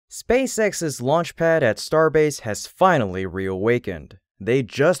SpaceX's launch pad at Starbase has finally reawakened. They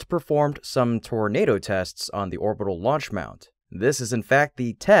just performed some tornado tests on the orbital launch mount. This is in fact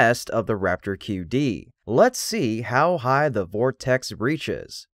the test of the Raptor QD. Let's see how high the vortex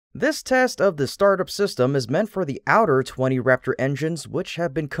reaches. This test of the startup system is meant for the outer 20 Raptor engines, which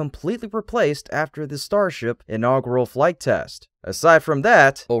have been completely replaced after the Starship inaugural flight test. Aside from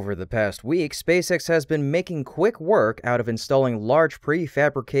that, over the past week, SpaceX has been making quick work out of installing large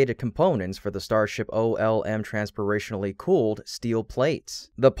prefabricated components for the Starship OLM transpirationally cooled steel plates.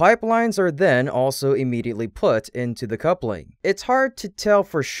 The pipelines are then also immediately put into the coupling. It's hard to tell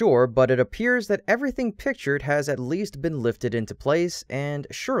for sure, but it appears that everything pictured has at least been lifted into place, and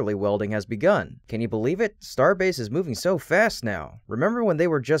surely welding has begun. Can you believe it? Starbase is moving so fast now. Remember when they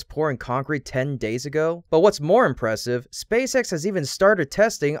were just pouring concrete 10 days ago? But what's more impressive, SpaceX has even started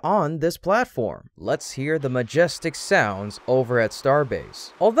testing on this platform. Let's hear the majestic sounds over at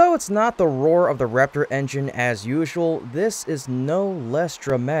Starbase. Although it's not the roar of the Raptor engine as usual, this is no less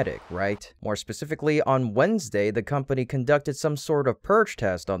dramatic, right? More specifically, on Wednesday, the company conducted some sort of purge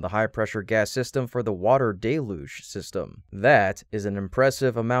test on the high-pressure gas system for the water Deluge system. That is an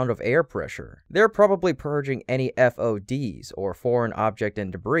impressive amount of air pressure. They're probably purging any FODs, or foreign object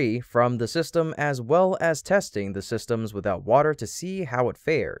and debris, from the system, as well as testing the systems without water to see how it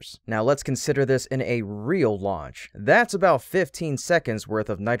fares. Now let's consider this in a real launch. That's about 15 seconds worth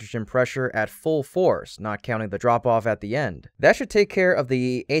of nitrogen pressure at full force, not counting the drop-off at the end. That should take care of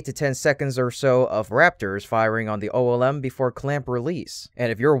the 8 to 10 seconds or so of Raptors firing on the OLM before clamp release.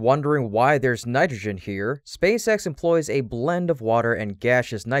 And if you're wondering why there's nitrogen here, SpaceX employs a blend of water and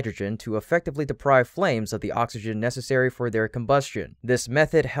gaseous nitrogen to effectively deprive flames of the oxygen necessary for their combustion. This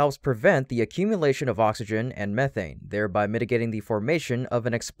method helps prevent the accumulation of oxygen and methane, thereby mitigating the formation of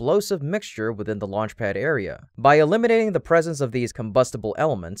an explosive mixture within the launch pad area. By eliminating the presence of these combustible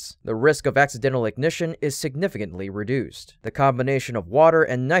elements, the risk of accidental ignition is significantly reduced. The combination of water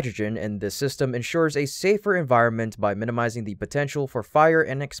and nitrogen in this system ensures a safer environment by minimizing the potential for fire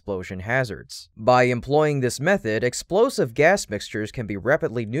and explosion hazards. By employing this method, explosive gas mixtures can be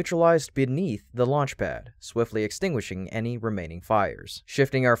rapidly neutralized beneath the launch pad, swiftly extinguishing any remaining fires.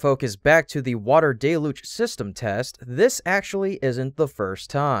 Shifting our focus back to the water deluge system test, this actually isn't the first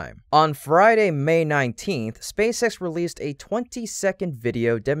time. On Friday, May 19th, SpaceX released a 20-second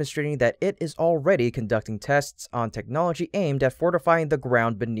video demonstrating that it is already conducting tests on technology aimed at fortifying the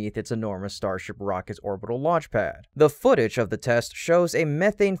ground beneath its enormous Starship rocket's orbital launch pad. The footage of the test shows a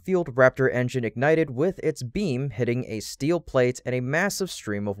methane-fueled Raptor engine ignited with its beam hitting a steel plate and a massive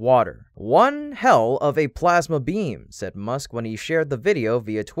stream of water. "One hell of a plasma beam," said Musk when he shared the video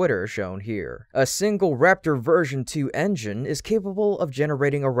via Twitter shown here. A single Raptor version 2 engine is capable of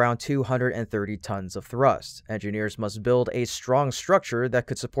generating around 230 tons of thrust. Engineers must build a strong structure that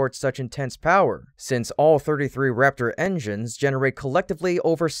could support such intense power, since all 33 Raptor engines generate collectively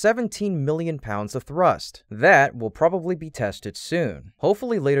over 17 million pounds of thrust. That will probably be tested soon,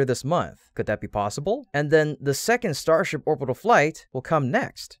 hopefully later this month. Could that be possible? And then the second Starship orbital flight will come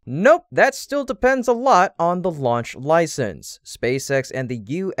next. Nope, that still depends a lot on the launch license. SpaceX and the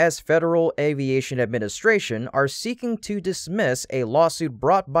U.S. Federal Aviation Administration are seeking to dismiss a lawsuit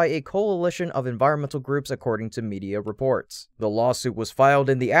brought by a coalition of environmental groups according to media reports. The lawsuit was filed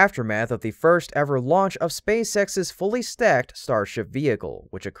in the aftermath of the first ever launch of SpaceX's fully stacked Starship vehicle,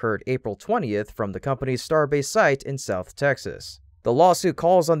 which occurred April 20th from the company's Starbase site in South Texas. The lawsuit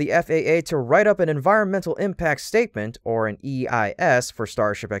calls on the FAA to write up an environmental impact statement, or an EIS, for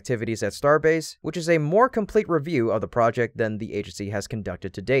Starship activities at Starbase, which is a more complete review of the project than the agency has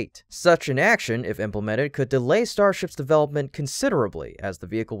conducted to date. Such an action, if implemented, could delay Starship's development considerably, as the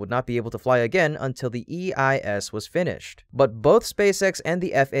vehicle would not be able to fly again until the EIS was finished. But both SpaceX and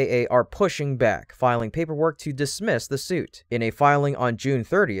the FAA are pushing back, filing paperwork to dismiss the suit. In a filing on June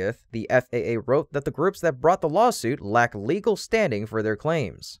 30th, the FAA wrote that the groups that brought the lawsuit lack legal standing for their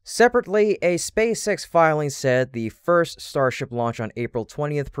claims. Separately, a SpaceX filing said the first Starship launch on April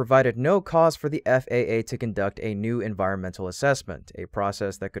 20th provided no cause for the FAA to conduct a new environmental assessment, a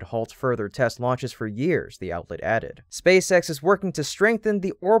process that could halt further test launches for years, the outlet added. SpaceX is working to strengthen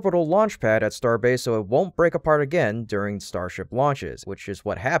the orbital launch pad at Starbase so it won't break apart again during Starship launches, which is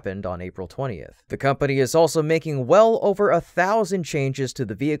what happened on April 20th. The company is also making well over 1,000 changes to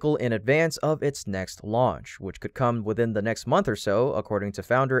the vehicle in advance of its next launch, which could come within the next month or so, according to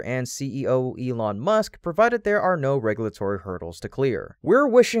founder and CEO Elon Musk, provided there are no regulatory hurdles to clear. We're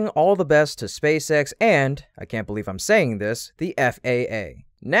wishing all the best to SpaceX and, I can't believe I'm saying this, the FAA.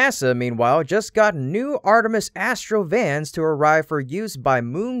 NASA, meanwhile, just got new Artemis Astro vans to arrive for use by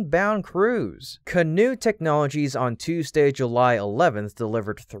moon-bound crews. Canoe Technologies on Tuesday, July 11th,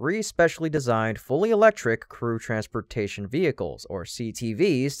 delivered 3 specially designed, fully electric crew transportation vehicles, or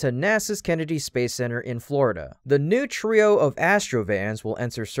CTVs, to NASA's Kennedy Space Center in Florida. The new trio of Astro vans will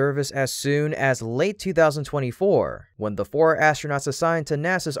enter service as soon as late 2024, when the 4 astronauts assigned to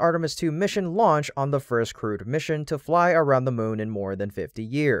NASA's Artemis II mission launch on the first crewed mission to fly around the moon in more than 50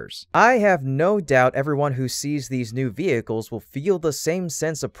 years. I have no doubt everyone who sees these new vehicles will feel the same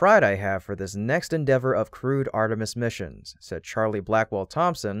sense of pride I have for this next endeavor of crewed Artemis missions, said Charlie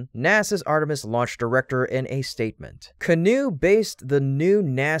Blackwell-Thompson, NASA's Artemis launch director, in a statement. Canoe based the new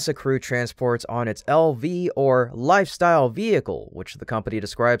NASA crew transports on its LV, or lifestyle vehicle, which the company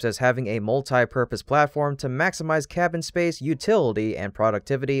describes as having a multi-purpose platform to maximize cabin space, utility, and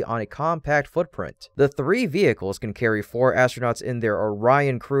productivity on a compact footprint. The 3 vehicles can carry 4 astronauts in their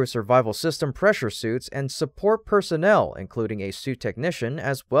Orion Crew Survival System pressure suits and support personnel, including a suit technician,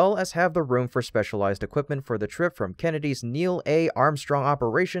 as well as have the room for specialized equipment for the trip from Kennedy's Neil A. Armstrong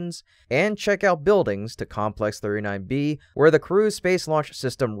Operations and checkout buildings to Complex 39B, where the crew's Space Launch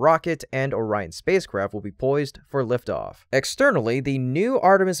System rocket and Orion spacecraft will be poised for liftoff. Externally, the new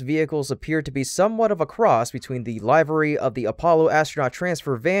Artemis vehicles appear to be somewhat of a cross between the livery of the Apollo astronaut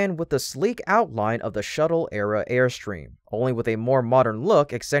transfer van with the sleek outline of the shuttle-era Airstream, only with a more modern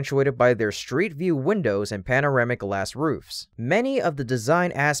look accentuated by their street view windows and panoramic glass roofs. Many of the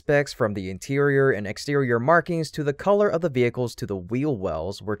design aspects, from the interior and exterior markings to the color of the vehicles to the wheel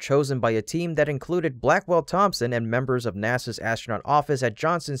wells, were chosen by a team that included Blackwell-Thompson and members of NASA's astronaut office at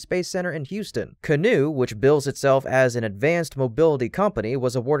Johnson Space Center in Houston. Canoe, which bills itself as an advanced mobility company,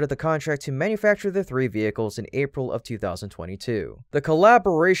 was awarded the contract to manufacture the 3 vehicles in April of 2022. The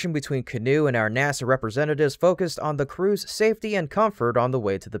collaboration between Canoe and our NASA representatives focused on the crew's safety and comfort on the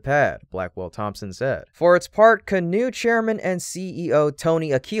way to the pad, Blackwell-Thompson said. For its part, Canoe chairman and CEO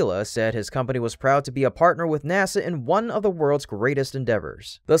Tony Aquila said his company was proud to be a partner with NASA in one of the world's greatest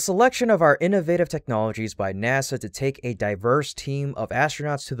endeavors. The selection of our innovative technologies by NASA to take a diverse team of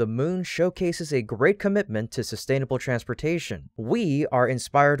astronauts to the moon showcases a great commitment to sustainable transportation. We are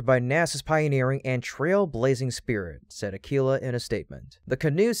inspired by NASA's pioneering and trailblazing spirit, said Aquila in a statement. The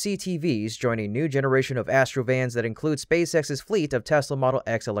Canoe CTVs join a new generation of Astrovans that includes SpaceX's fleet of Tesla Model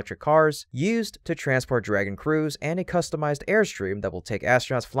X electric cars used to transport Dragon crews and a customized Airstream that will take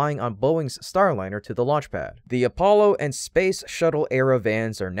astronauts flying on Boeing's Starliner to the launch pad. The Apollo and Space Shuttle era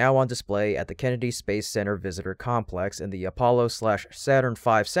vans are now on display at the Kennedy Space Center Visitor Complex in the Apollo/Saturn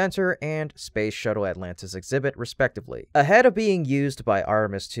V Center and Space Shuttle Atlantis exhibit, respectively, ahead of being used by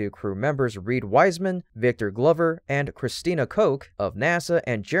Artemis II crew members Reed Wiseman, Victor Glover, and Christina Koch of NASA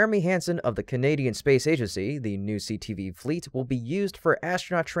and Jeremy Hansen of the Canadian Space Agency. The new CTV fleet will be used for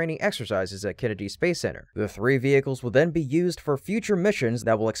astronaut training exercises at Kennedy Space Center. The 3 vehicles will then be used for future missions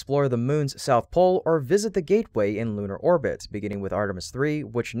that will explore the moon's south pole or visit the gateway in lunar orbit, beginning with Artemis III,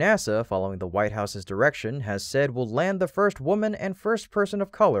 which NASA, following the White House's direction, has said will land the first woman and first person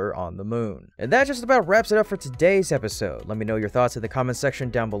of color on the moon. And that just about wraps it up for today's episode. Let me know your thoughts in the comment section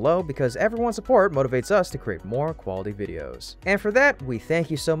down below, because everyone's support motivates us to create more quality videos. And for that, we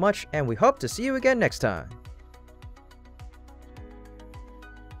thank you so much, and we hope to see you again next time.